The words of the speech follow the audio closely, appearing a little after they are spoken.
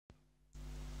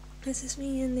This is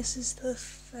me, and this is the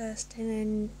first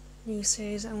in a new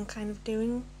series I'm kind of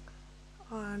doing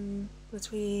on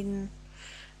between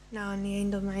now and the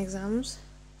end of my exams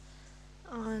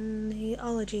on the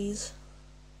ologies.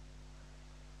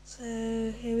 So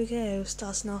here we go,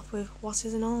 starting off with what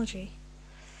is an ology.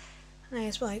 And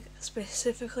it's like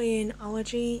specifically an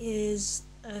ology is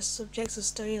a subject of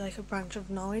study, like a branch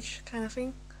of knowledge kind of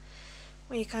thing,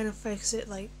 where you kind of focus it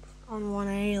like on one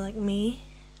area, like me,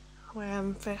 where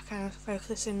I'm kind of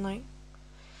focusing like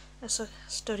my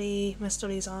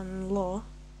studies on law.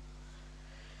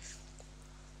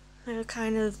 It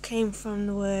kind of came from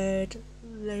the word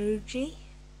logy.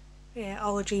 Yeah,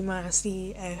 ology minus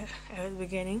the at the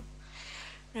beginning.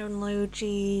 And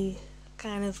logy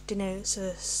kind of denotes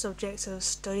a subject of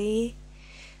study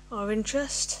or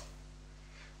interest.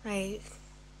 Like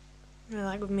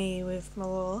with me with my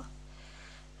law,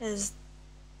 as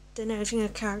denoting a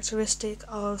characteristic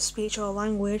of speech or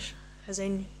language, as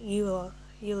in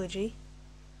eulogy.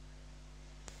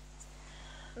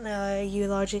 Now,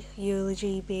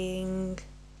 eulogy being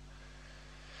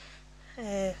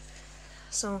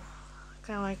some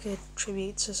kind of like a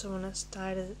tribute to someone that's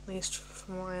died, at least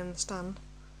from what I understand.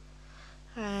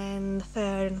 And the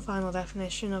third and final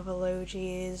definition of a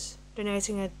logy is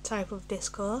denoting a type of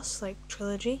discourse, like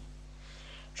trilogy.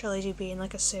 Trilogy being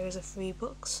like a series of 3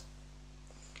 books.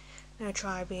 And a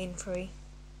tri being 3.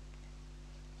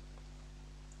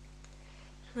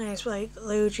 And it's like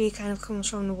logy kind of comes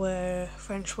from the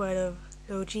French word of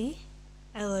logie,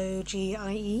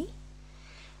 Logie,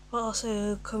 but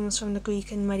also comes from the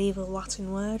Greek and medieval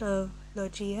Latin word of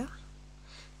logia,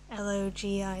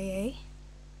 Logia.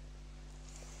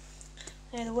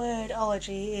 Now the word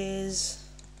ology is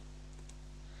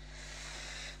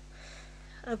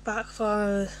a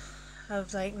backform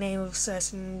of like name of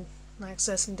certain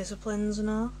disciplines and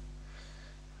all.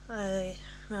 Like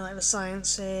the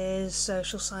sciences,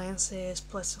 social sciences,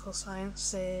 political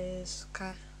sciences,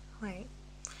 like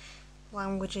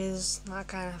languages, that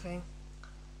kind of thing.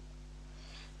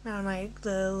 Now, like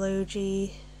the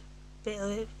logy bit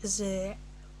of it is a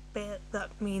bit that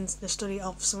means the study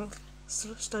of something.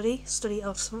 Study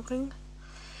of something.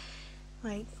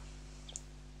 Like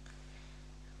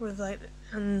with like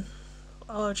an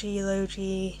ology,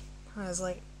 logy has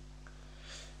like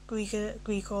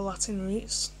Greek or Latin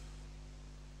roots.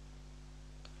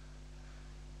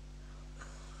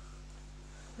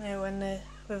 When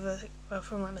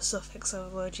from like the suffix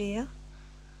of logia,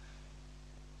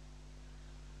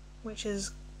 which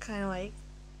is kind of like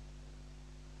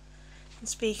in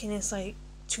speaking, it's like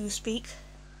to speak.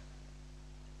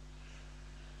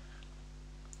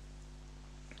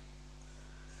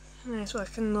 And so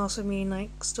it can also mean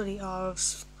like study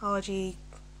of ology.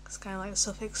 It's kind of like the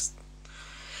suffix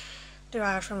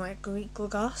derived from like Greek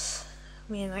logos,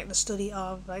 meaning like the study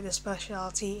of, like the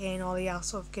speciality in or the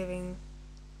art of giving.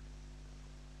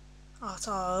 Art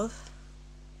of,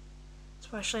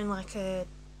 especially in like a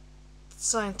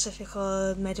scientific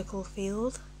or medical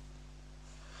field.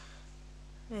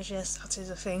 It's just that is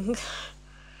a thing.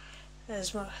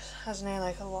 As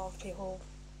like a lot of people,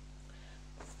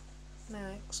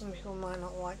 like some people might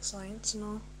not like science and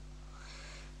all.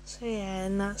 So yeah,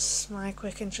 and that's my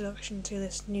quick introduction to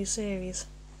this new series.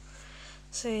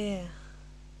 So yeah,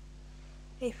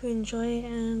 hope you enjoy it,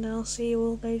 and I'll see you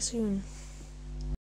all very soon.